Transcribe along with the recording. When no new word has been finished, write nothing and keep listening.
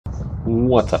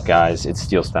What's up guys, it's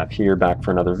SteelSnap here, back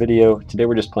for another video. Today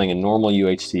we're just playing a normal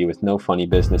UHC with no funny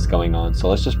business going on, so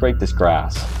let's just break this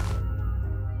grass.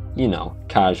 You know,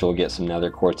 casual, get some nether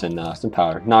quartz and some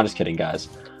powder. Nah, just kidding guys.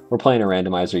 We're playing a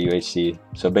randomizer UHC,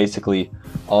 so basically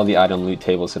all the item loot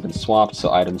tables have been swapped,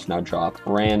 so items now drop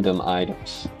random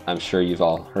items. I'm sure you've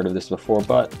all heard of this before,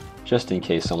 but just in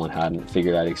case someone hadn't,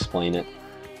 figured I'd explain it.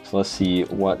 So let's see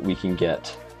what we can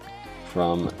get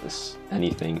from this,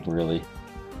 anything really.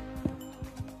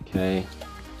 Okay,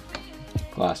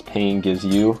 glass pane gives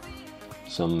you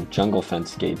some jungle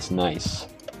fence gates, nice,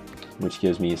 which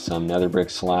gives me some nether brick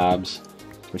slabs,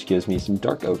 which gives me some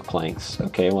dark oak planks.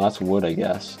 Okay, well that's wood I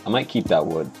guess. I might keep that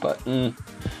wood, but I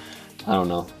don't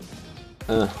know.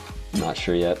 I'm not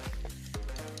sure yet.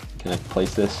 Can I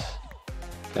place this?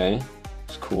 Okay,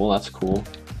 it's cool, that's cool.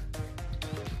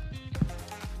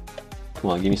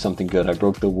 Come on, give me something good. I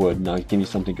broke the wood, now give me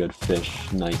something good.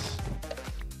 Fish, nice.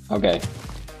 Okay.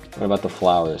 What about the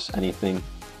flowers? Anything?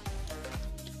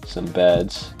 Some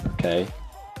beds. Okay.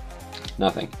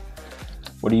 Nothing.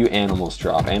 What do you animals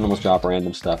drop? Animals drop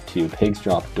random stuff too. Pigs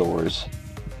drop doors.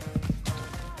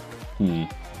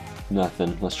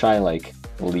 Nothing. Let's try like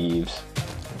leaves.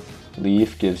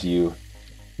 Leaf gives you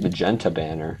magenta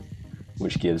banner,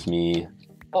 which gives me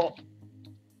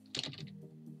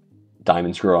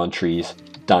diamonds grow on trees.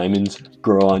 Diamonds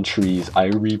grow on trees. I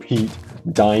repeat.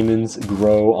 Diamonds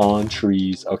grow on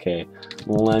trees. Okay,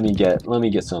 let me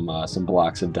get some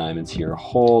blocks of diamonds here.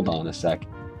 Hold on a sec.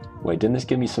 Wait, didn't this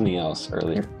give me something else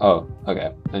earlier? Oh,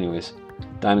 okay. Anyways,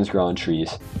 diamonds grow on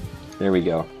trees. There we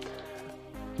go.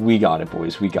 We got it,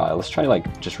 boys. We got it. Let's try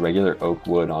like just regular oak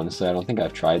wood. Honestly, I don't think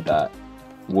I've tried that.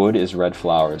 Wood is red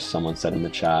flowers. Someone said in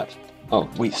the chat. Oh,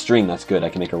 wait, string. That's good. I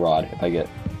can make a rod if I get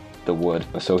the wood.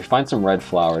 So if we find some red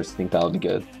flowers, I think that'll be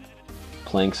good.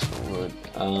 Planks for wood.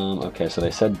 Okay, so they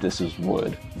said this is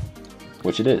wood,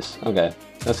 which it is. Okay,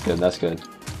 that's good, that's good.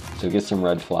 So get some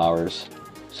red flowers.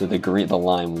 So the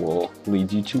lime wool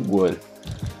leads you to wood.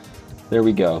 There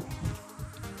we go.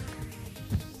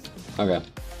 Okay,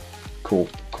 cool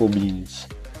beans.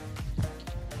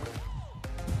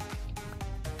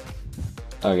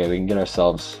 Okay, we can get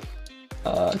ourselves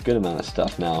a good amount of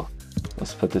stuff now.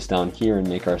 Let's put this down here and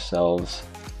make ourselves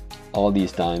all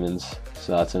these diamonds.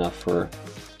 So that's enough for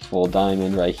full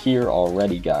diamond right here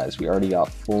already, guys. We already got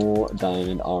full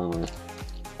diamond armor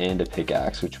and a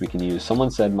pickaxe, which we can use. Someone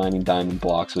said mining diamond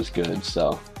blocks was good,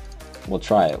 so we'll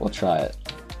try it. We'll try it.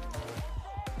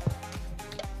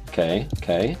 Okay,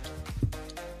 okay.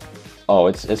 Oh,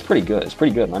 it's pretty good. It's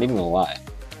pretty good, not even gonna lie.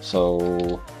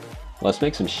 So let's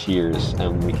make some shears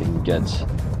and we can get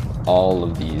all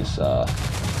of these,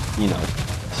 you know,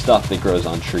 stuff that grows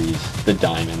on trees, the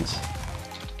diamonds.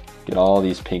 Get all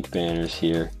these pink banners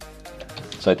here.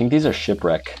 So I think these are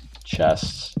shipwreck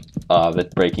chests.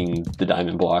 That breaking the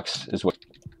diamond blocks is what.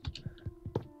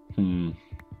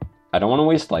 I don't want to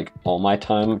waste like all my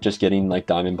time just getting like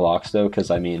diamond blocks though,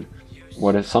 because I mean,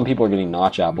 what if some people are getting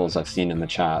notch apples I've seen in the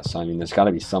chat? So I mean, there's got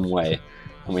to be some way.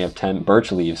 And we have 10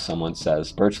 birch leaves. Someone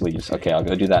says birch leaves. Okay, I'll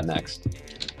go do that next.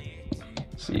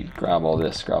 Let's see, grab all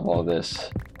this,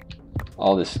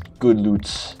 all this good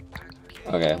loots.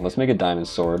 Okay, let's make a diamond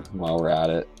sword while we're at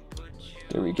it.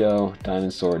 There we go,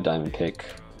 diamond sword, diamond pick.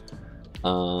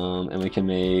 And we can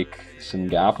make some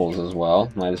gapples as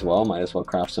well. Might as well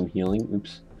craft some healing.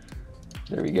 Oops.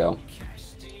 There we go.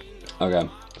 Okay,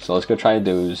 so let's go try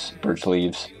those birch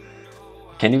leaves.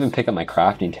 Can't even pick up my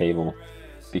crafting table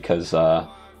because,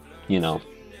 you know,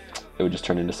 it would just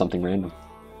turn into something random.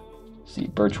 Let's see,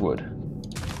 birchwood.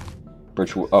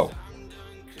 Oh.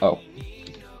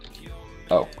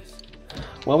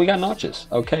 Well, we got notches.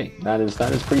 Okay, that is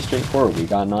pretty straightforward. We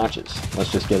got notches.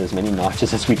 Let's just get as many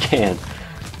notches as we can.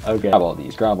 Okay,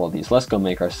 grab all these. Let's go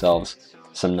make ourselves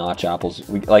some notch apples.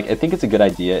 I think it's a good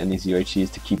idea in these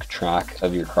UHCs to keep track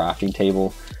of your crafting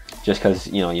table, just because,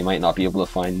 you know, you might not be able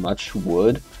to find much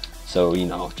wood. So, you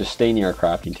know, just stay near a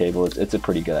crafting table. It's a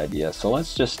pretty good idea. So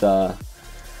let's just,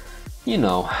 you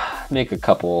know, make a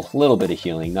little bit of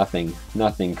healing.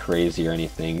 Nothing crazy or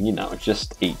anything. You know,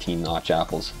 just 18 notch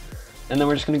apples. And then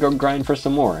we're just gonna go grind for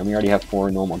some more, and we already have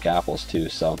 4 normal gapples too.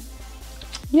 So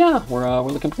yeah, we're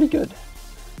looking pretty good.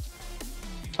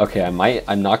 Okay,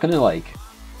 I'm not gonna like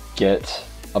get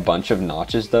a bunch of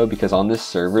notches though, because on this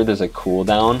server there's a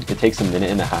cooldown. It takes a minute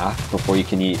and a half before you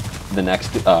can eat the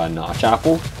next notch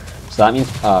apple. So that means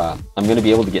I'm gonna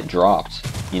be able to get dropped,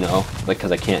 you know, like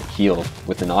because I can't heal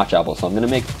with the notch apple. So I'm gonna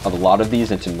make a lot of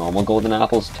these into normal golden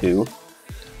apples too,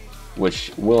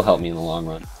 which will help me in the long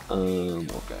run.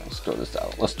 Okay, let's throw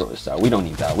this out. We don't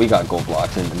need that. We got gold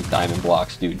blocks and diamond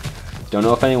blocks, dude. Don't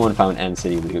know if anyone found End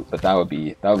City loot, but that would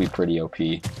be pretty OP.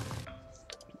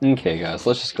 Okay, guys,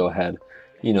 let's just go ahead,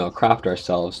 you know, craft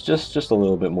ourselves just a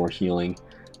little bit more healing,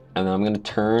 and then I'm gonna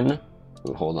turn.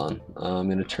 Ooh, hold on. I'm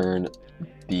gonna turn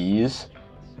these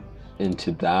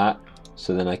into that,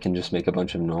 so then I can just make a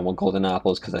bunch of normal golden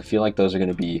apples, because I feel like those are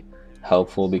gonna be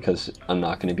helpful because I'm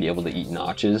not gonna be able to eat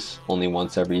notches only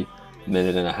once every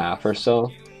minute and a half or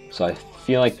so. So I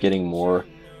feel like getting more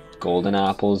golden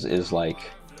apples is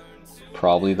like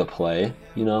probably the play,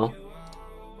 you know,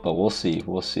 but we'll see.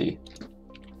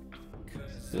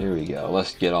 There we go.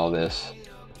 Let's get all this.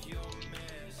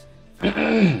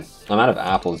 I'm out of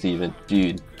apples even,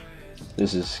 dude.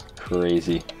 This is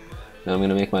crazy. Now I'm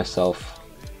gonna make myself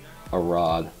a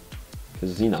rod,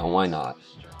 because, you know, why not?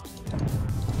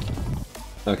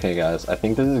 Okay, guys, I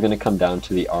think this is gonna come down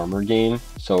to the armor game.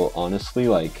 So honestly,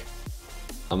 like,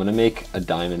 I'm gonna make a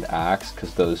diamond axe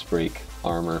because those break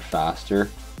armor faster.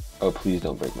 Oh, please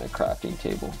don't break my crafting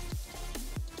table.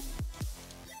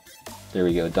 There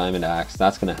we go, diamond axe.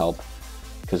 That's gonna help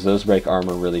because those break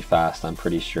armor really fast, I'm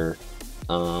pretty sure.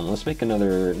 Let's make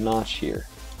another notch here.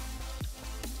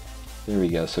 There we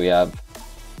go. So we have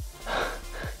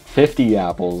 50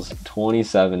 apples,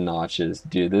 27 notches.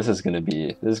 Dude, this is gonna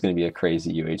be a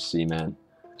crazy UHC, man.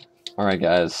 Alright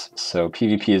guys, so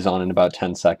PvP is on in about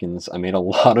 10 seconds. I made a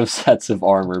lot of sets of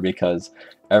armor because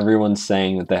everyone's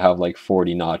saying that they have like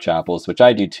 40 notch apples, which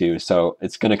I do too, so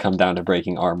it's gonna come down to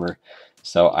breaking armor.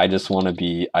 So I just wanna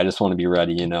be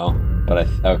ready, you know. But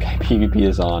okay, PvP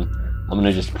is on. I'm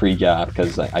gonna just pre-gap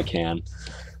because I can.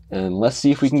 And let's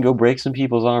see if we can go break some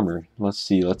people's armor. Let's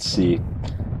see.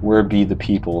 Where be the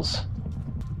peoples?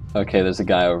 Okay, there's a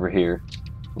guy over here.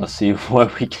 Let's see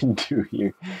what we can do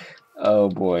here. Oh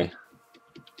boy.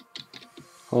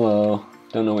 Hello.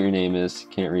 Don't know what your name is.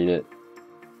 Can't read it.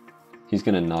 He's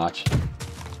gonna notch.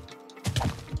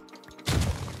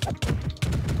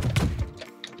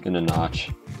 Gonna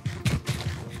notch.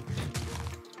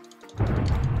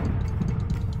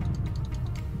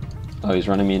 Oh, he's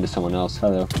running me into someone else.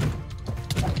 Hello.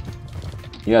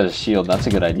 You got a shield. That's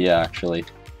a good idea, actually.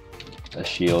 A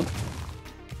shield.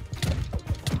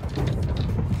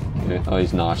 Okay. Oh,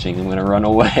 he's notching. I'm gonna run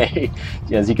away.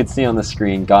 Yeah, as you can see on the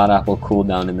screen, God Apple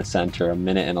cooldown in the center,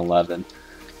 1:11.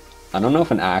 I don't know if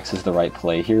an axe is the right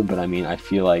play here, but I mean, I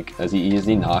feel like, is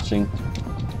he notching?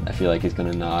 I feel like he's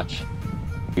gonna notch.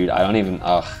 Dude, I don't even,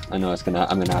 ugh, I know I'm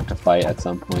gonna have to fight at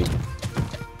some point.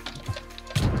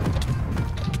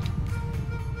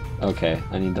 Okay,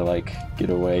 I need to like get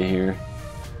away here.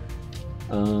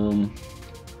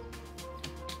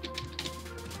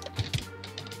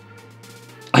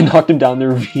 I knocked him down the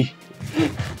ravine.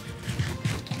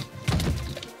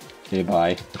 Okay,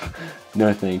 bye.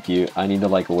 No thank you. I need to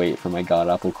like wait for my God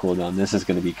Apple cooldown. This is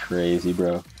gonna be crazy,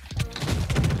 bro.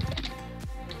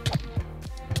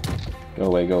 Go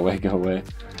away, go away, go away.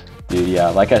 Dude, yeah,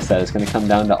 like I said, it's gonna come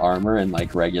down to armor and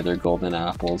like regular golden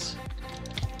apples.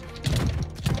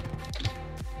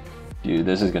 Dude,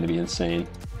 this is gonna be insane.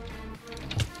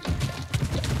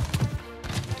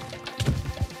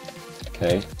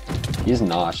 Okay. He's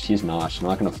notched, I'm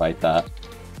not gonna fight that.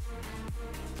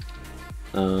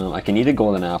 I can eat a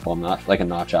golden apple, I'm not, like a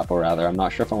notch apple rather. I'm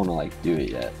not sure if I wanna like do it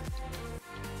yet.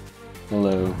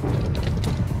 Hello.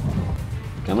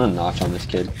 Okay, I'm gonna notch on this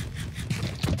kid.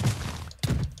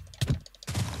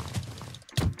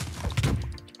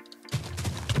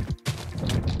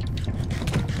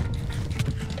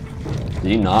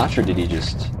 Did he notch or did he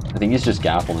just... I think he's just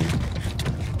gappling.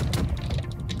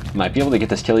 Might be able to get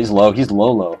this kill. He's low. He's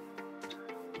low.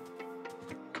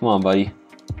 Come on, buddy.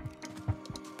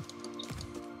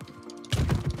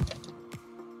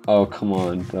 Oh, come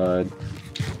on, bud.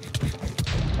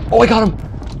 Oh, I got him!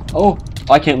 Oh,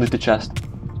 I can't loot the chest.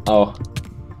 Oh.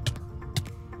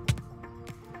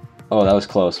 Oh, that was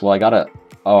close. Well, I gotta...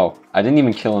 Oh, I didn't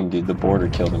even kill him, dude. The border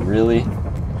killed him. Really?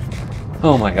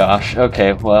 Oh my gosh.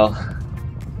 Okay, well...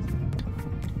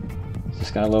 Is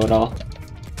this guy low at all?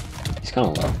 He's kind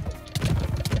of low.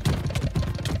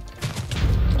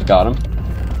 Got him.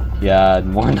 Yeah,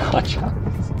 more notch.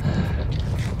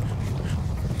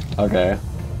 Okay.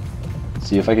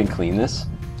 See if I can clean this.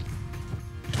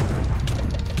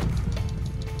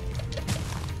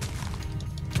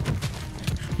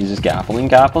 He's just gappling.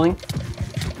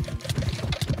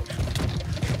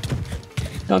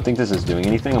 Don't think this is doing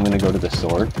anything. I'm gonna go to the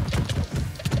sword.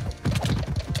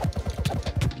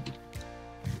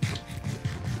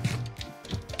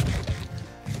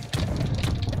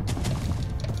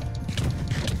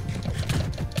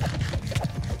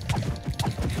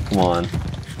 Come on.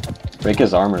 Break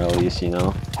his armor at least, you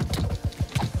know?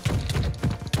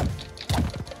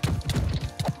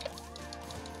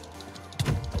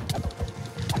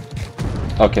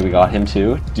 Okay, we got him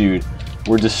too. Dude,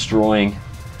 we're destroying.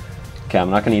 Okay,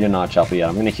 I'm not gonna eat a notch apple yet.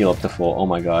 I'm gonna heal up to full. Oh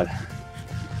my god.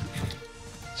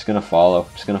 Just gonna follow.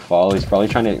 Just gonna follow. He's probably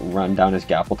trying to run down his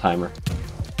gapple timer.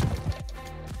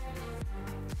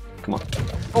 Come on.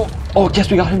 Oh,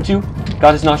 yes, we got him too.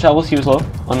 Got his notch apples. He was low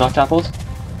on notch apples.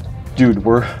 Dude,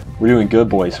 we're doing good,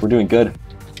 boys. We're doing good.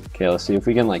 Okay, let's see if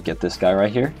we can like get this guy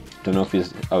right here. Don't know if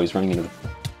he's running into the...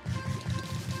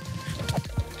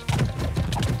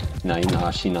 No, he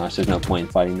notched. There's no point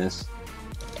in fighting this.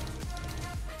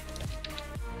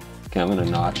 Okay, I'm gonna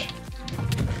notch.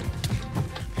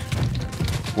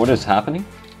 What is happening?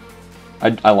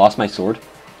 I lost my sword.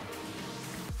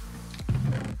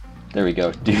 There we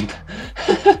go, dude.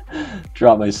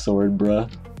 Drop my sword, bruh.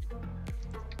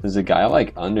 There's a guy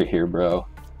like under here, bro.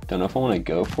 Don't know if I want to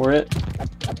go for it.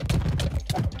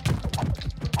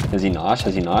 Has he notched?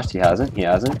 Has he notched? He hasn't. He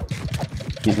hasn't.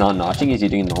 He's not notching. Is he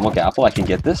doing normal gapple? I can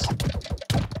get this.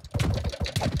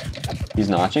 He's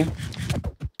notching.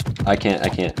 I can't.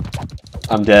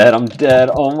 I'm dead. I'm dead.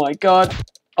 Oh my god.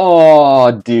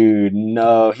 Oh, dude.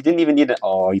 No. He didn't even need it.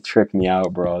 Oh, he tricked me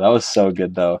out, bro. That was so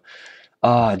good, though.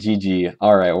 Ah, GG.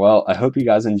 Alright, well, I hope you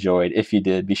guys enjoyed. If you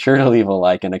did, be sure to leave a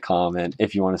like and a comment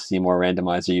if you want to see more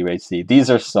Randomizer UHC. These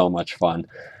are so much fun.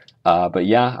 But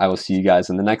yeah, I will see you guys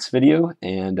in the next video,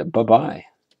 and bye-bye.